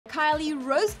Kylie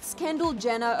roasts Kendall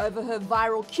Jenner over her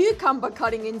viral cucumber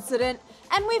cutting incident,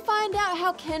 and we find out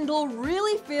how Kendall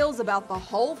really feels about the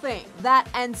whole thing. That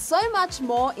and so much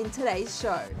more in today's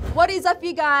show. What is up,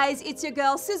 you guys? It's your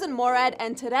girl Sussan Mourad,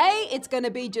 and today it's gonna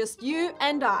be just you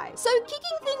and I. So kicking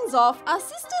things off, are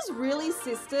sisters really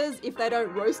sisters if they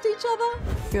don't roast each other?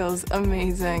 Feels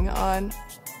amazing on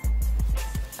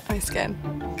my skin.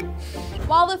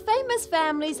 While the famous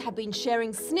families have been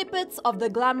sharing snippets of the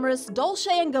glamorous Dolce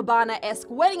 & Gabbana-esque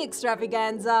wedding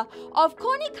extravaganza of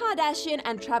Kourtney Kardashian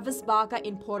and Travis Barker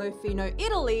in Portofino,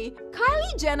 Italy,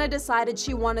 Kylie Jenner decided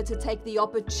she wanted to take the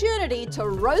opportunity to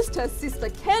roast her sister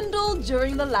Kendall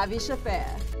during the lavish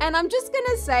affair. And I'm just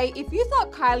gonna say, if you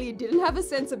thought Kylie didn't have a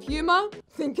sense of humor,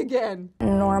 think again.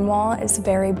 Normal is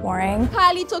very boring.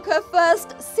 Kylie took her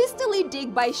first sisterly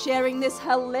dig by sharing this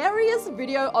hilarious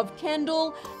video of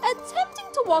Kendall attempting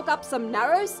to walk up some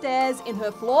narrow stairs in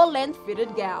her floor-length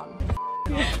fitted gown.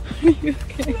 Are you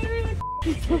okay?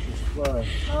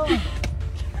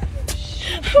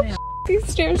 These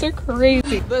stairs are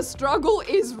crazy. The struggle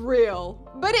is real.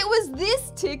 But it was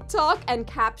this TikTok and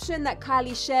caption that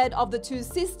Kylie shared of the two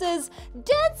sisters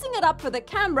dancing it up for the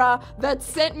camera that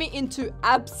sent me into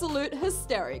absolute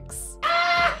hysterics.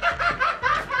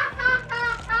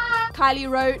 Kylie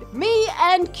wrote, "Me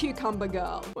and Cucumber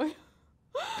Girl."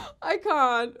 I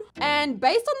can't. And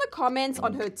based on the comments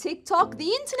on her TikTok, the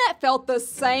internet felt the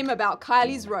same about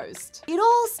Kylie's roast. It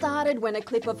all started when a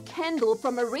clip of Kendall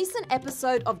from a recent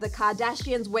episode of the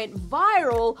Kardashians went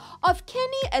viral of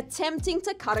Kenny attempting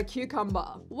to cut a cucumber.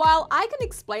 While I can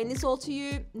explain this all to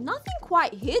you, nothing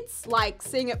quite hits like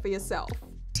seeing it for yourself.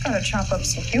 Just gotta chop up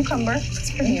some cucumber.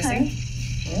 It's pretty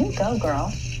easy. There you go,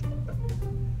 girl.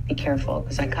 Be careful,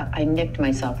 because I nicked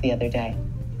myself the other day.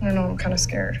 I don't know, I'm kind of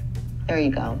scared. There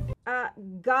you go.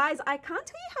 Guys, I can't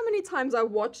tell you how many times I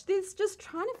watched this just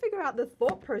trying to figure out the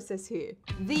thought process here.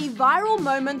 The viral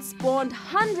moment spawned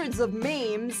hundreds of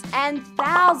memes and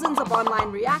thousands of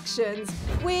online reactions,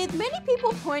 with many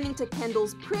people pointing to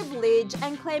Kendall's privilege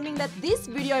and claiming that this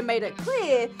video made it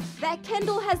clear that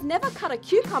Kendall has never cut a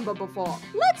cucumber before.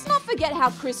 Let's not forget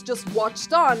how Chris just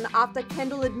watched on after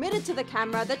Kendall admitted to the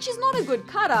camera that she's not a good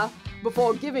cutter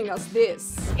before giving us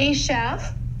this. Hey,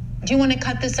 chef. Do you want to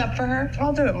cut this up for her?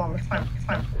 I'll do it, Mom. It's fine. It's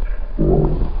fine.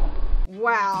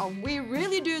 Wow, we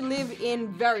really do live in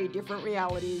very different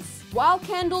realities. While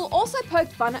Kendall also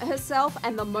poked fun at herself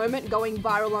and the moment going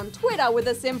viral on Twitter with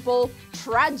a simple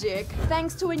tragic,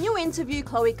 thanks to a new interview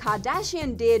Khloe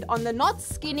Kardashian did on the Not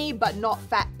Skinny But Not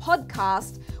Fat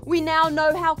podcast, we now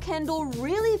know how Kendall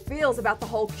really feels about the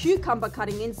whole cucumber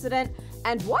cutting incident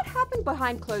and what happened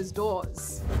behind closed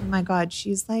doors. Oh my God,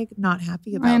 she's like not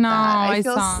happy about I know, that. I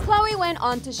saw. Khloe went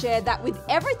on to share that with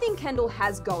everything Kendall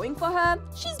has going for her,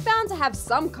 she's bound to have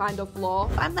some kind of flaw.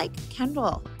 I'm like,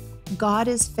 Kendall, God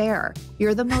is fair.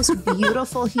 You're the most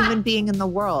beautiful human being in the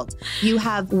world. You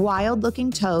have wild looking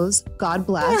toes, God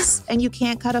bless, and you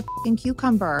can't cut a fucking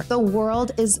cucumber. The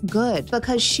world is good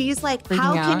because she's like,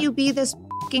 how can you be this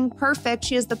fucking perfect?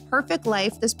 She has the perfect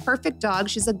life, this perfect dog.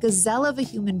 She's a gazelle of a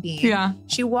human being. Yeah.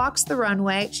 She walks the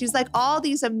runway. She's like all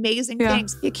these amazing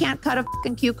things. You can't cut a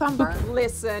fucking cucumber.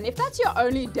 Listen, if that's your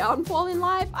only downfall in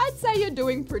life, I'd say you're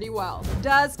doing pretty well.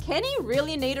 Does Kenny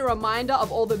really need a reminder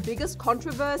of all the biggest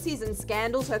controversies and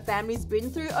scandals her family's been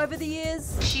through over the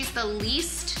years? She's the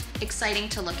least exciting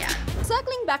to look at.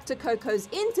 Circling back to Coco's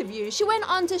interview, she went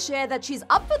on to share that she's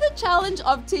up for the challenge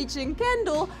of teaching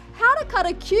Kendall how to cut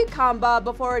a cucumber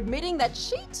before admitting that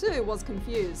she too was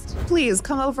confused. Please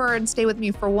come over and stay with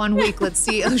me for 1 week. Let's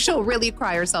see. She'll really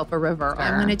cry herself a river. Sure.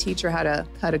 I'm going to teach her how to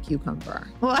cut a cucumber.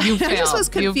 Well, You I just failed. was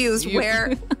confused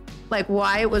where, like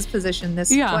why it was positioned this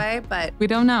way, but We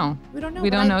don't know. we don't know. We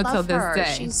but don't I know till love this her.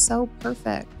 day. She's so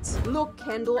perfect. Look,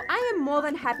 Kendall, I am more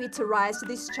than happy to rise to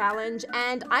this challenge,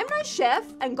 and I'm no chef,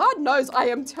 and God knows I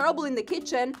am terrible in the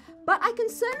kitchen, but I can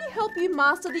certainly help you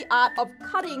master the art of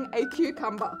cutting a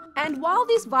cucumber. And while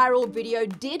this viral video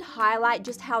did highlight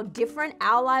just how different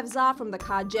our lives are from the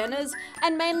Kardashians,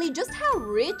 and mainly just how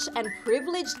rich and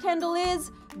privileged Kendall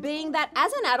is, being that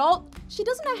as an adult, she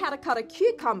doesn't know how to cut a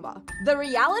cucumber. The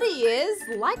reality is,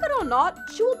 like it or not,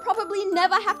 she will probably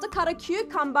never have to cut a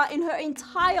cucumber in her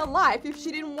entire life if she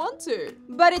didn't want to.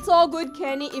 But it's all good,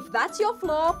 Kenny. If that's your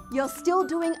flaw, you're still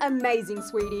doing amazing,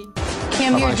 sweetie.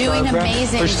 Kim, you're doing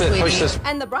amazing, sweetie.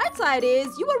 And the bright side is,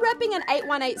 you were repping an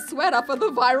 818 sweater for the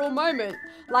viral moment.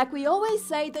 Like we always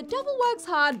say, the devil works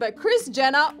hard, but Kris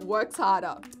Jenner works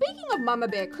harder. Speaking of Mama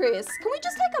Bear Kris, can we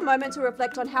just take a moment to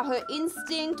reflect on how her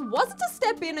instinct was to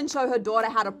step in and show her daughter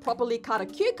how to properly cut a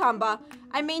cucumber,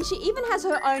 I mean, she even has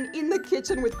her own In the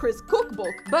Kitchen with Chris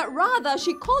cookbook, but rather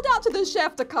she called out to the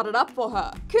chef to cut it up for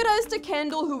her. Kudos to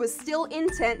Kendall, who was still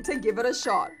intent to give it a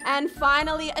shot. And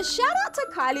finally, a shout out to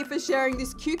Kylie for sharing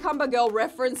this Cucumber Girl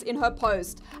reference in her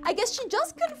post. I guess she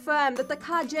just confirmed that the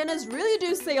Kardashians really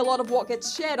do see a lot of what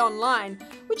gets shared online,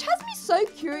 which has me so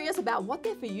curious about what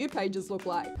their For You pages look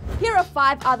like. Here are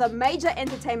 5 other major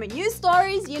entertainment news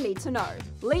stories you need to know.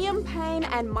 Liam Payne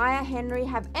and Maya Henry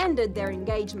have ended their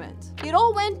engagement. It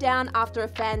all went down after a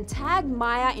fan tagged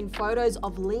Maya in photos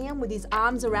of Liam with his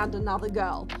arms around another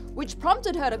girl, which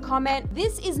prompted her to comment,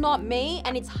 "This is not me,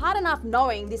 and it's hard enough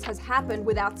knowing this has happened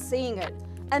without seeing it.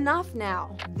 Enough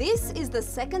now." This is the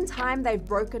second time they've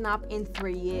broken up in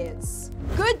 3 years.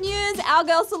 Good news, our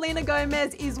girl Selena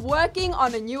Gomez is working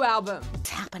on a new album. It's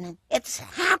happening. It's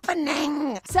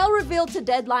happening. Sel revealed to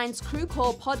Deadline's Crew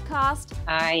Call podcast,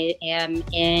 I am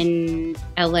in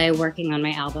LA working on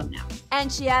my album now.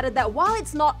 and she added that while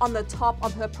it's not on the top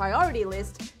of her priority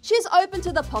list, she's open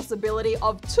to the possibility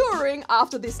of touring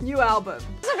after this new album.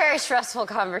 It's a very stressful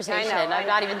conversation. I'm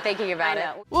not even thinking about it.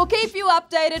 We'll keep you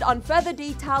updated on further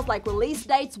details like release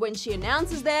dates when she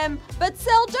announces them, but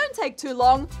Sel, don't take too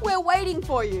long, we're waiting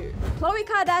for you. Khloe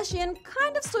Kardashian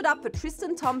kind of stood up for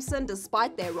Tristan Thompson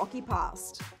despite their rocky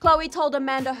past. Khloe told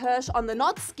Amanda Hirsch on the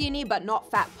Not Skinny But Not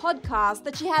Fat podcast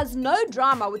that she has no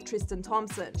drama with Tristan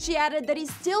Thompson. She added that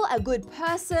he's still a good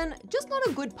person, just not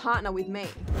a good partner with me.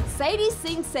 Sadie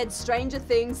Sink said Stranger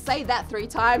Things, say that 3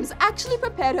 times, actually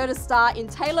prepared her to star in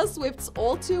Taylor Swift's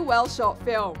All Too Well short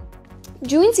film.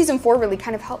 Doing season 4 really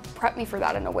kind of helped prep me for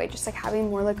that in a way, just like having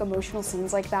more like emotional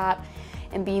scenes like that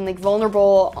and being like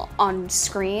vulnerable on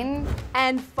screen.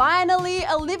 And finally,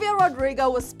 Olivia Rodrigo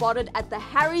was spotted at the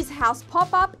Harry's House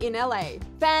pop-up in LA.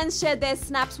 Fans shared their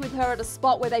snaps with her at a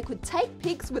spot where they could take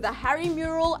pics with a Harry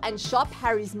mural and shop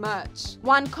Harry's merch.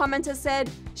 One commenter said,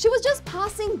 "She was just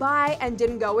passing by and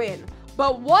didn't go in."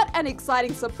 But what an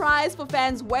exciting surprise for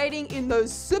fans waiting in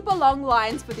those super long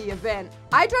lines for the event.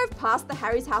 I drove past the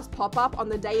Harry's House pop-up on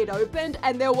the day it opened,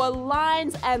 and there were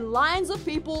lines and lines of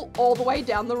people all the way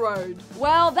down the road.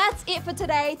 Well, that's it for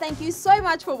today. Thank you so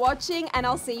much for watching, and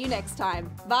I'll see you next time.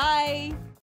 Bye!